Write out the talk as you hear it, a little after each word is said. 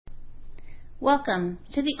Welcome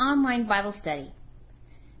to the online Bible study.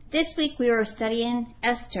 This week we are studying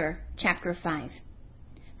Esther chapter 5.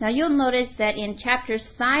 Now you'll notice that in chapters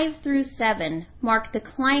 5 through 7 mark the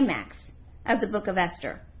climax of the book of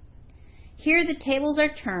Esther. Here the tables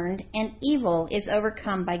are turned and evil is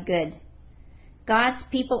overcome by good. God's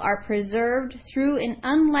people are preserved through an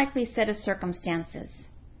unlikely set of circumstances.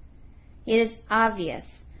 It is obvious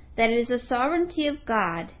that it is the sovereignty of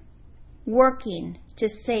God working to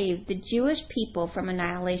save the Jewish people from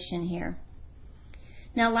annihilation here.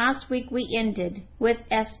 Now last week we ended with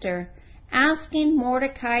Esther asking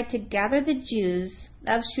Mordecai to gather the Jews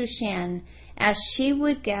of Shushan as she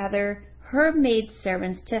would gather her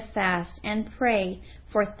maidservants to fast and pray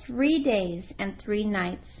for 3 days and 3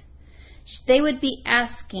 nights. They would be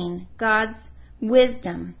asking God's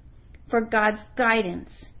wisdom, for God's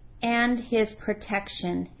guidance and His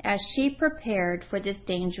protection as she prepared for this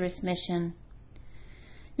dangerous mission.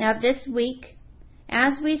 Now this week,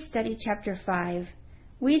 as we study chapter 5,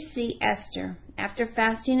 we see Esther, after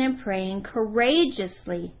fasting and praying,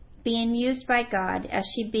 courageously being used by God as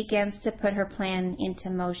she begins to put her plan into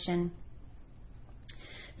motion.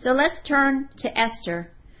 So let's turn to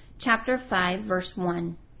Esther chapter 5, verse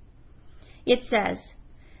 1. It says,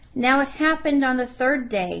 "Now it happened on the 3rd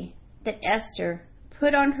day that Esther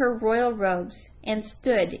put on her royal robes and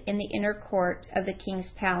stood in the inner court of the king's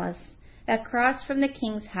palace, across from the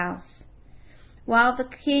king's house, while the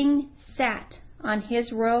king sat on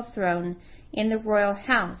his royal throne in the royal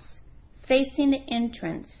house, facing the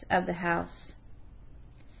entrance of the house."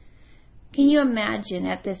 Can you imagine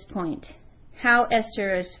at this point how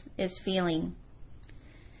Esther is feeling?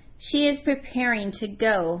 She is preparing to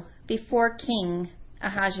go before King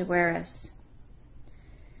Ahasuerus.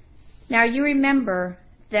 Now you remember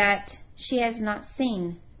that she has not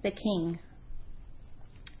seen the king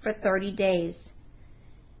for 30 days,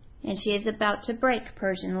 and she is about to break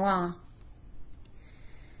Persian law.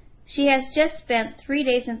 She has just spent 3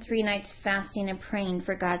 days and 3 nights fasting and praying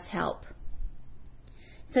for God's help.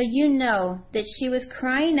 So you know that she was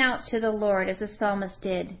crying out to the Lord as the psalmist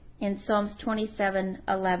did in Psalms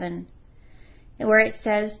 27:11, where it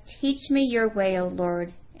says, "Teach me your way, O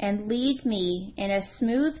Lord, and lead me in a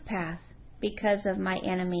smooth path because of my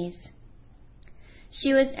enemies."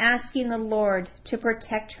 She was asking the Lord to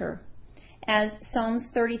protect her. As Psalms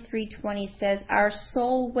 33:20 says, "Our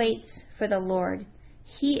soul waits for the Lord.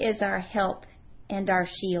 He is our help and our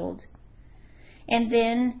shield." And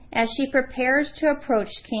then, as she prepares to approach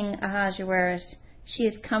King Ahasuerus, she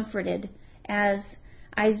is comforted as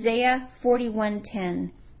Isaiah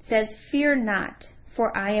 41:10 says, "Fear not,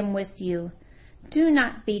 for I am with you. Do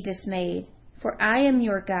not be dismayed, for I am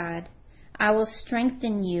your God. I will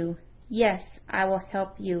strengthen you. Yes, I will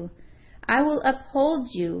help you. I will uphold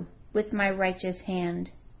you with my righteous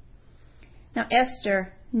hand." Now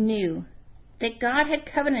Esther knew that God had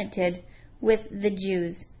covenanted with the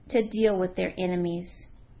Jews to deal with their enemies.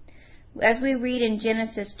 As we read in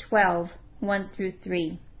Genesis 12:1 through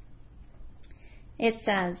 3, it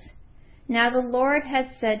says, "Now the Lord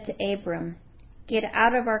had said to Abram, 'Get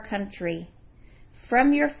out of our country,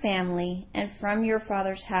 from your family and from your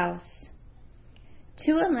father's house,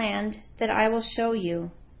 to a land that I will show you.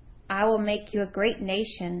 I will make you a great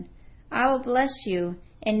nation. I will bless you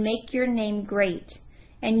and make your name great,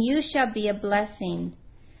 and you shall be a blessing.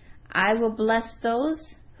 I will bless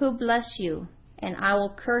those who bless you, and I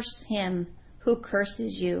will curse him who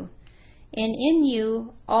curses you. And in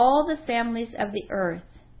you all the families of the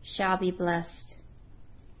earth shall be blessed.'"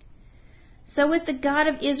 So with the God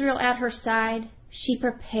of Israel at her side, she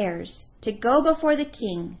prepares to go before the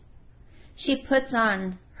king. She puts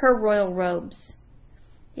on her royal robes.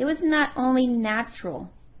 It was not only natural,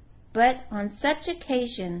 but on such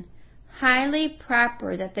occasion, highly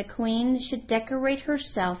proper that the queen should decorate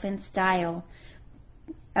herself in style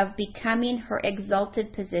of becoming her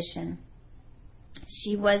exalted position.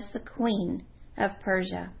 She was the queen of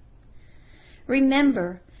Persia.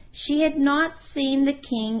 Remember, she had not seen the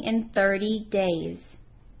king in 30 days,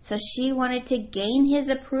 so she wanted to gain his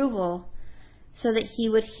approval so that he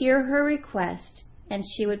would hear her request and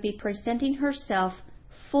she would be presenting herself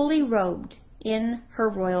fully robed in her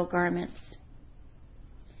royal garments.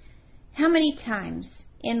 How many times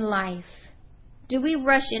in life do we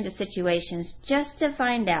rush into situations just to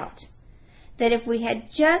find out that if we had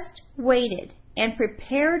just waited and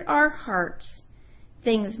prepared our hearts,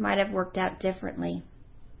 things might have worked out differently?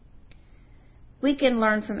 We can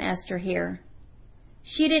learn from Esther here.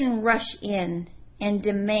 She didn't rush in and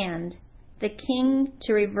demand the king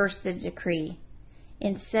to reverse the decree.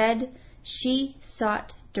 Instead, she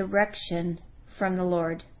sought direction from the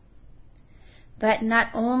Lord. But not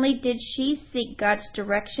only did she seek God's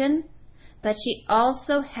direction, but she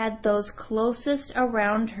also had those closest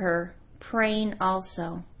around her praying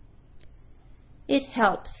also. It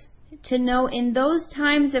helps to know in those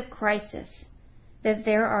times of crisis that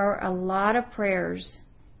there are a lot of prayers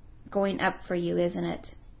going up for you, isn't it?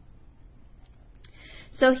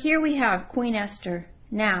 So here we have Queen Esther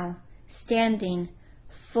now standing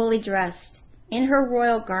fully dressed in her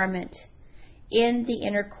royal garment in the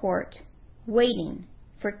inner court, waiting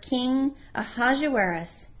for King Ahasuerus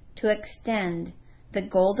to extend the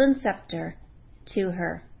golden scepter to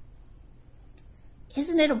her.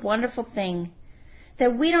 Isn't it a wonderful thing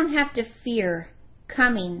that we don't have to fear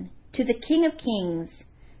coming to the King of Kings,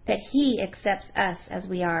 that He accepts us as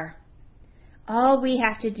we are? All we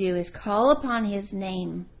have to do is call upon His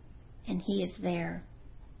name, and He is there.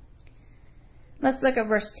 Let's look at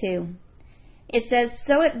verse 2. It says,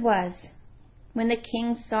 "So it was, when the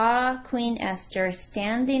king saw Queen Esther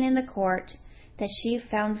standing in the court, that she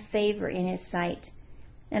found favor in his sight.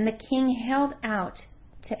 And the king held out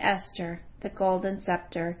to Esther the golden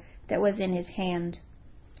scepter that was in his hand.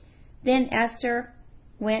 Then Esther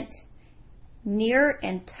went near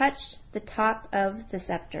and touched the top of the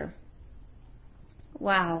scepter."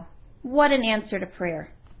 Wow, what an answer to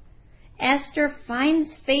prayer. Esther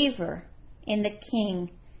finds favor in the king,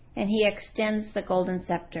 and he extends the golden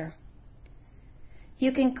scepter.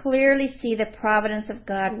 You can clearly see the providence of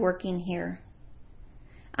God working here.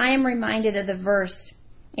 I am reminded of the verse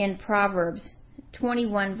in Proverbs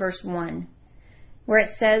 21 verse 1, where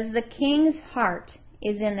it says, "The king's heart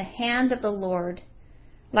is in the hand of the Lord.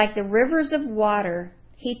 Like the rivers of water,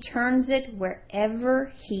 He turns it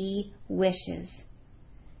wherever He wishes."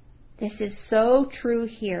 This is so true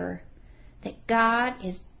here, that God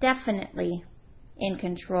is definitely in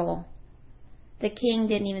control. The king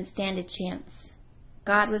didn't even stand a chance.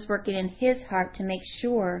 God was working in his heart to make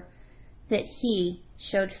sure that He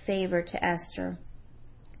showed favor to Esther.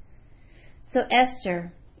 So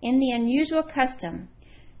Esther, in the unusual custom,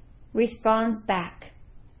 responds back.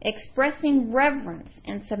 Expressing reverence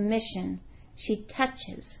and submission, she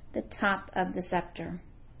touches the top of the scepter.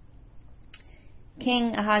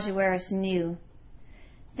 King Ahasuerus knew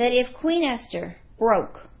that if Queen Esther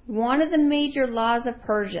broke one of the major laws of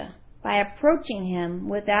Persia by approaching him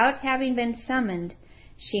without having been summoned,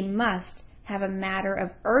 she must have a matter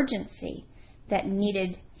of urgency that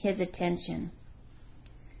needed his attention.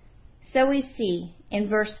 So we see in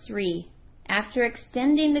verse 3, after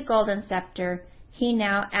extending the golden scepter, he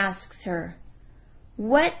now asks her,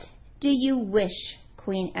 "What do you wish,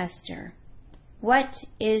 Queen Esther? What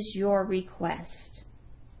is your request?"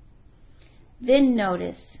 Then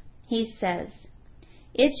notice, he says,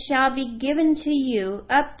 "It shall be given to you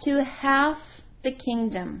up to half the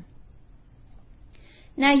kingdom."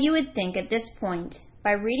 Now you would think at this point,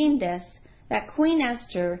 by reading this, that Queen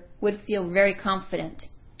Esther would feel very confident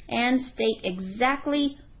and state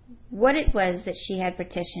exactly what it was that she had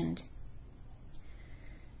petitioned.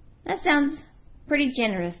 That sounds pretty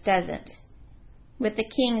generous, doesn't it? With the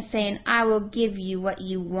king saying, "I will give you what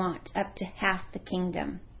you want, up to half the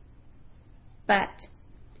kingdom." But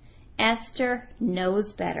Esther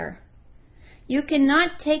knows better. You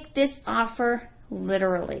cannot take this offer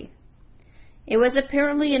literally. It was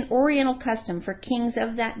apparently an Oriental custom for kings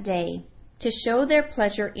of that day to show their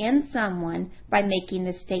pleasure in someone by making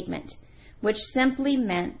this statement, which simply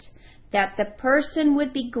meant that the person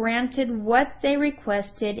would be granted what they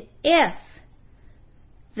requested if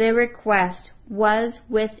the request was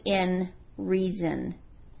within reason.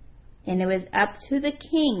 And it was up to the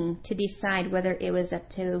king to decide whether it was up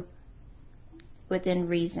to within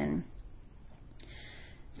reason.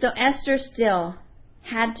 So Esther still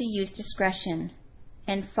had to use discretion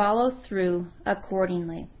and follow through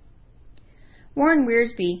accordingly. Warren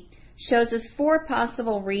Wiersbe shows us 4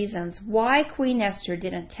 possible reasons why Queen Esther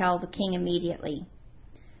didn't tell the king immediately.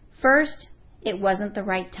 First, it wasn't the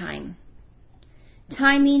right time.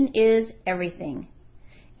 Timing is everything.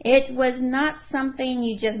 It was not something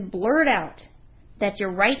you just blurt out that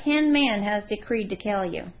your right-hand man has decreed to kill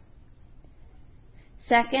you.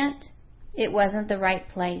 Second, it wasn't the right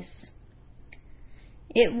place.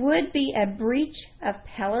 It would be a breach of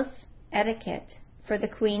palace etiquette for the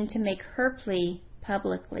queen to make her plea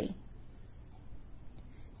publicly.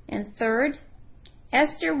 And third,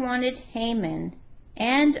 Esther wanted Haman,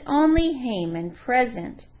 and only Haman,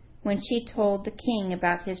 present when she told the king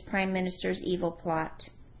about his prime minister's evil plot.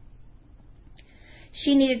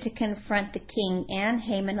 She needed to confront the king and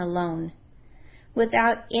Haman alone,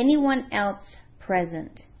 without anyone else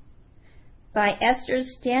present. By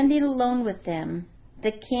Esther's standing alone with them,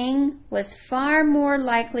 the king was far more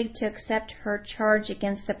likely to accept her charge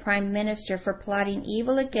against the prime minister for plotting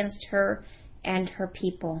evil against her and her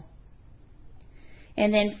people.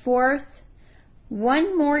 And then fourth,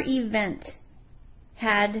 one more event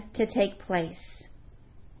had to take place.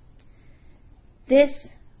 This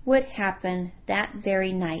would happen that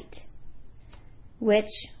very night, which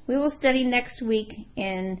we will study next week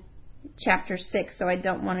in chapter 6, so I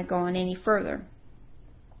don't want to go on any further.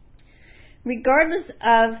 Regardless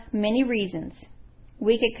of many reasons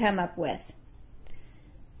we could come up with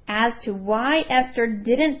as to why Esther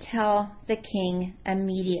didn't tell the king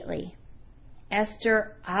immediately,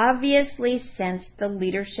 Esther obviously sensed the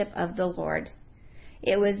leadership of the Lord.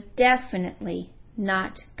 It was definitely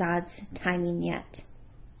not God's timing yet.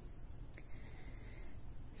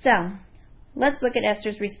 So, let's look at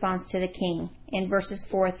Esther's response to the king in verses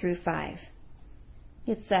 4 through 5.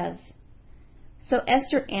 It says, "So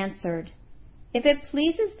Esther answered, 'If it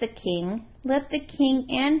pleases the king, let the king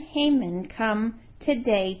and Haman come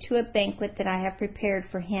today to a banquet that I have prepared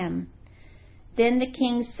for him.' Then the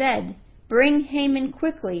king said, 'Bring Haman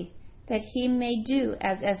quickly, that he may do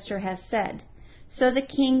as Esther has said.' So the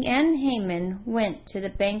king and Haman went to the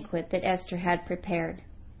banquet that Esther had prepared."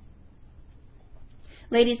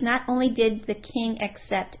 Ladies, not only did the king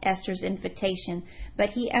accept Esther's invitation, but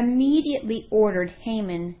he immediately ordered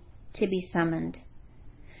Haman to be summoned.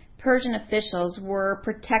 Persian officials were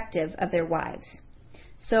protective of their wives.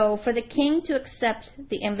 So for the king to accept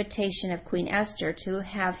the invitation of Queen Esther to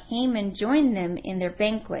have Haman join them in their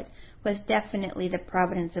banquet was definitely the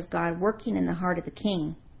providence of God working in the heart of the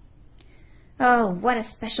king. Oh, what a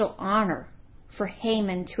special honor for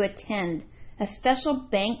Haman to attend a special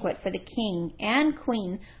banquet for the king and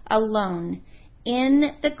queen alone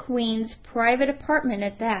in the queen's private apartment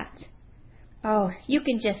at that. Oh, you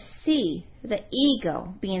can just see the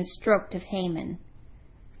ego being stroked of Haman.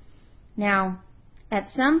 Now,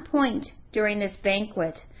 at some point during this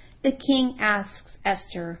banquet, the king asks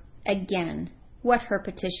Esther again what her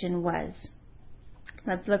petition was.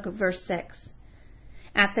 Let's look at verse 6.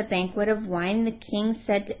 "At the banquet of wine, the king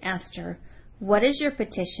said to Esther, 'What is your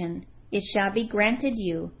petition? It shall be granted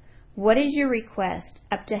you. What is your request?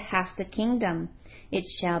 Up to half the kingdom. It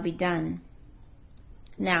shall be done.'"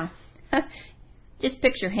 Now, just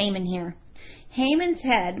picture Haman here. Haman's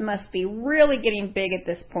head must be really getting big at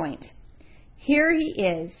this point. Here he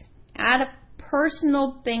is at a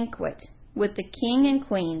personal banquet with the king and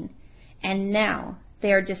queen, and now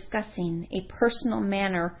they are discussing a personal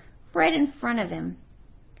matter right in front of him.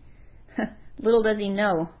 Little does he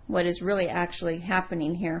know what is really actually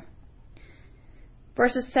happening here.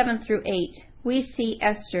 Verses 7 through 8, we see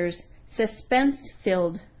Esther's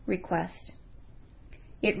suspense-filled request.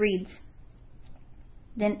 It reads,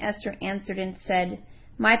 "Then Esther answered and said,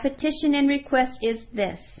 'My petition and request is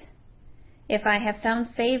this: if I have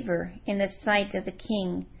found favor in the sight of the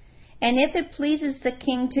king, and if it pleases the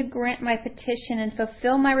king to grant my petition and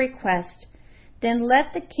fulfill my request, then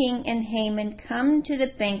let the king and Haman come to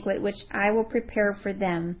the banquet which I will prepare for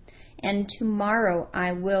them, and tomorrow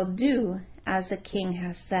I will do as the king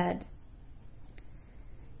has said.'"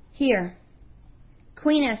 Here,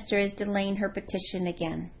 Queen Esther is delaying her petition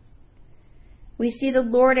again. We see the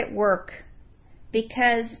Lord at work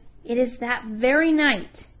because it is that very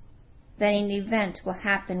night that an event will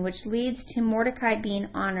happen which leads to Mordecai being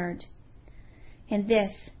honored. And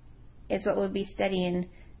this is what we'll be studying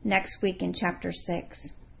next week in chapter 6.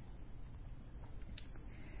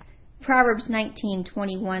 Proverbs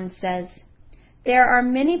 19:21 says, "There are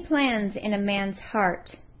many plans in a man's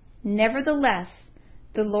heart. Nevertheless,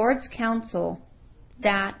 the Lord's counsel,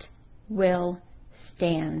 that will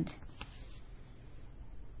stand."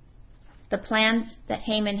 The plans that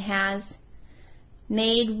Haman has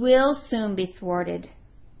made will soon be thwarted.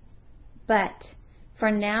 But for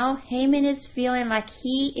now, Haman is feeling like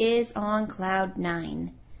he is on cloud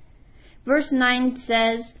 9. Verse 9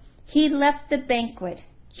 says, "He left the banquet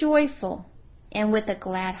joyful and with a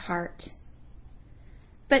glad heart."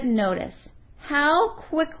 But notice how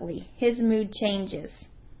quickly his mood changes.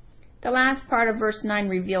 The last part of verse 9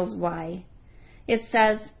 reveals why. It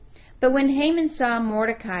says, "But when Haman saw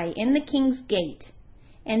Mordecai in the king's gate,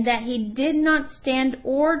 and that he did not stand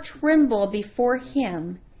or tremble before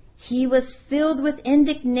him, he was filled with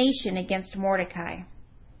indignation against Mordecai."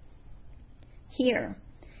 Here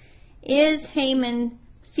is Haman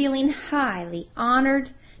feeling highly honored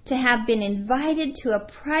to have been invited to a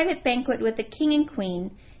private banquet with the king and queen,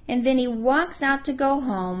 and then he walks out to go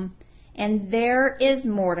home, and there is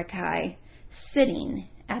Mordecai sitting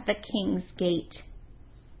at the king's gate.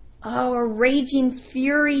 Oh, a raging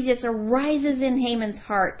fury just arises in Haman's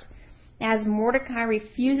heart as Mordecai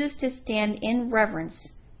refuses to stand in reverence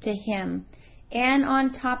to him. And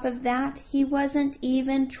on top of that, he wasn't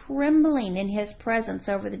even trembling in his presence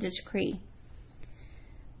over the decree.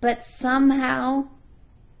 But somehow,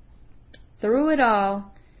 through it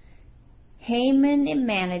all, Haman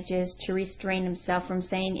manages to restrain himself from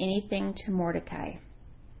saying anything to Mordecai.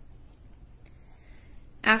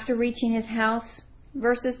 After reaching his house,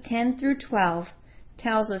 verses 10 through 12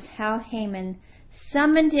 tells us how Haman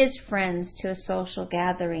summoned his friends to a social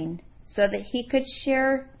gathering so that he could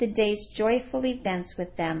share the day's joyful events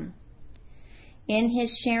with them. In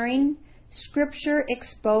his sharing, Scripture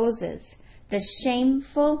exposes the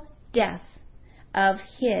shameful death of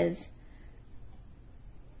his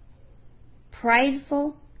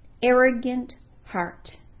prideful, arrogant heart.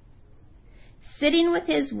 Sitting with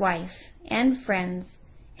his wife and friends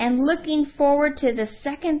and looking forward to the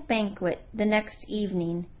second banquet the next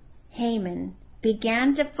evening, Haman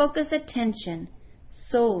began to focus attention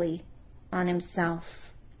solely on himself.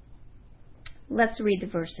 Let's read the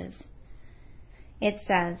verses. It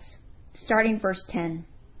says, starting verse 10,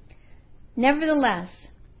 "Nevertheless,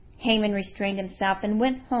 Haman restrained himself and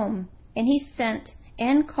went home, and he sent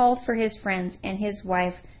and called for his friends and his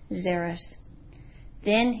wife Zeresh.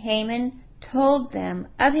 Then Haman told them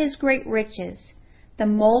of his great riches, the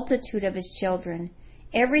multitude of his children,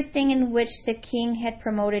 everything in which the king had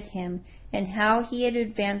promoted him, and how he had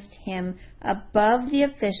advanced him above the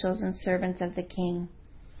officials and servants of the king.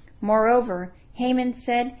 Moreover, Haman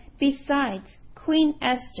said, besides, Queen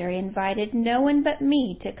Esther invited no one but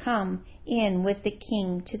me to come in with the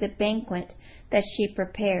king to the banquet that she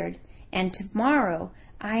prepared, and tomorrow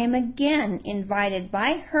I am again invited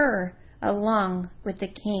by her along with the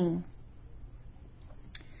king."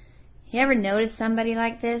 You ever notice somebody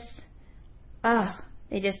like this?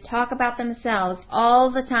 They just talk about themselves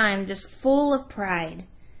all the time, just full of pride.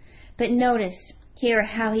 But notice here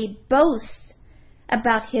how he boasts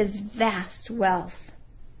about his vast wealth,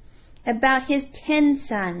 about his 10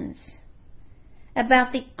 sons,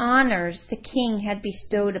 about the honors the king had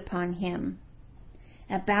bestowed upon him,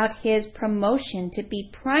 about his promotion to be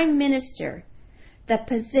prime minister, the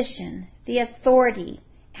position, the authority,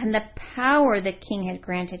 and the power the king had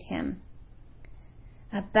granted him,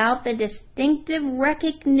 about the distinctive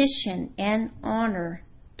recognition and honor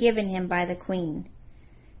given him by the queen,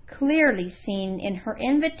 clearly seen in her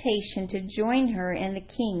invitation to join her and the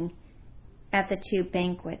king at the 2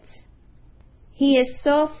 banquets. He is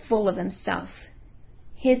so full of himself,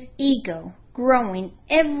 his ego growing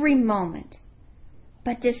every moment.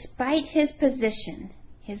 But despite his position,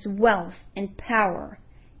 his wealth and power,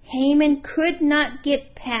 Haman could not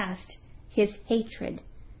get past his hatred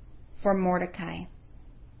for Mordecai.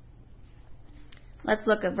 Let's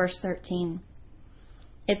look at verse 13.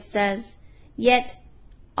 It says, "Yet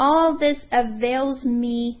all this avails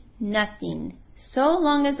me nothing, so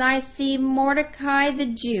long as I see Mordecai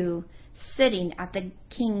the Jew sitting at the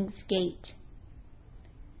king's gate."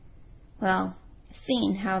 Well,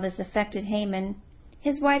 seeing how this affected Haman,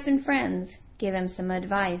 his wife and friends give him some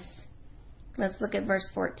advice. Let's look at verse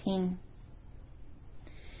 14.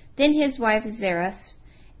 "Then his wife Zeresh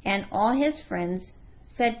and all his friends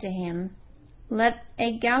said to him, Let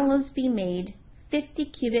a gallows be made 50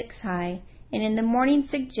 cubits high, and in the morning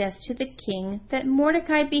suggest to the king that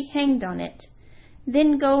Mordecai be hanged on it.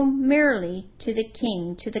 Then go merrily to the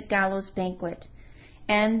king to the gallows banquet.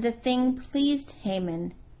 And the thing pleased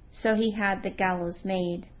Haman, so he had the gallows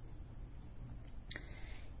made."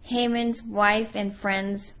 Haman's wife and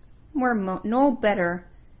friends were no better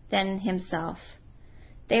than himself.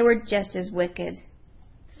 They were just as wicked.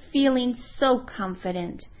 Feeling so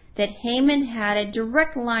confident that Haman had a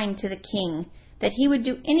direct line to the king, that he would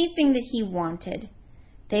do anything that he wanted,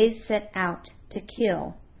 they set out to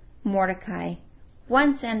kill Mordecai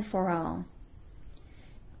once and for all.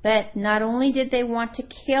 But not only did they want to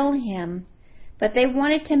kill him, but they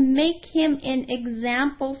wanted to make him an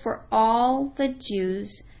example for all the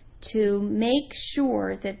Jews, to make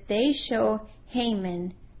sure that they show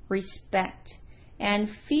Haman respect and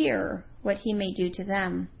fear what he may do to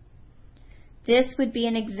them. This would be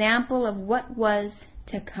an example of what was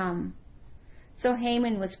to come. So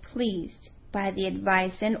Haman was pleased by the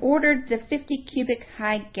advice and ordered the 50-cubit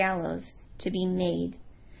high gallows to be made.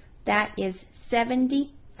 That is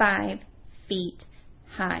 75 feet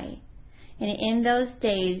high. And in those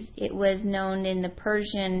days, it was known in the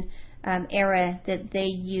Persian era that they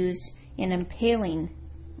used an impaling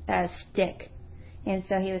stick. And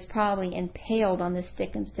so he was probably impaled on the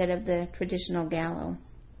stick instead of the traditional gallows.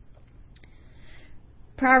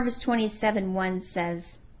 Proverbs 27:1 says,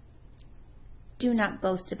 "Do not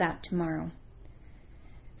boast about tomorrow,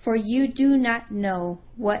 for you do not know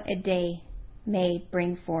what a day may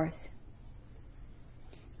bring forth.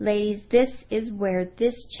 Ladies, this is where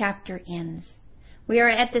this chapter ends. We are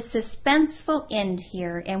at the suspenseful end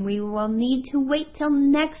here, and we will need to wait till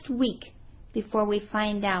next week before we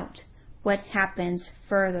find out what happens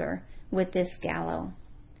further with this gallows.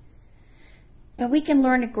 But we can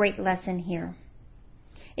learn a great lesson here.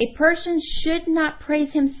 A person should not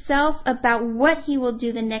praise himself about what he will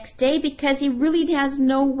do the next day, because he really has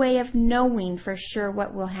no way of knowing for sure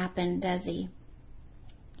what will happen, does he?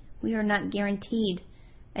 We are not guaranteed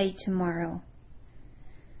a tomorrow.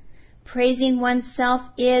 Praising oneself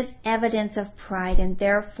is evidence of pride, and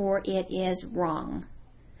therefore it is wrong.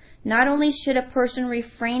 Not only should a person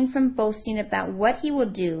refrain from boasting about what he will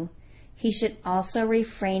do, he should also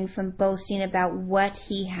refrain from boasting about what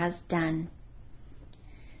he has done.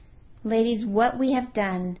 Ladies, what we have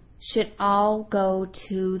done should all go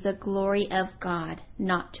to the glory of God,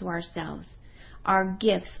 not to ourselves. Our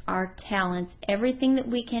gifts, our talents, everything that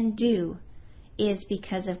we can do is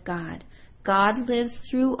because of God. God lives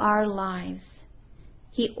through our lives.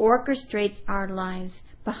 He orchestrates our lives.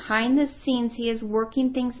 Behind the scenes, He is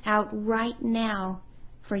working things out right now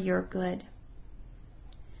for your good.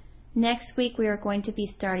 Next week, we are going to be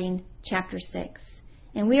starting chapter 6.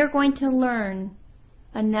 And we are going to learn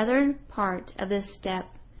another part of this step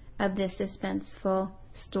of this suspenseful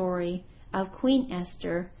story of Queen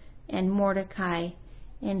Esther and Mordecai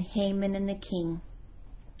and Haman and the king.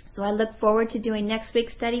 So I look forward to doing next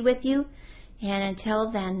week's study with you. And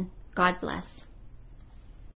until then, God bless.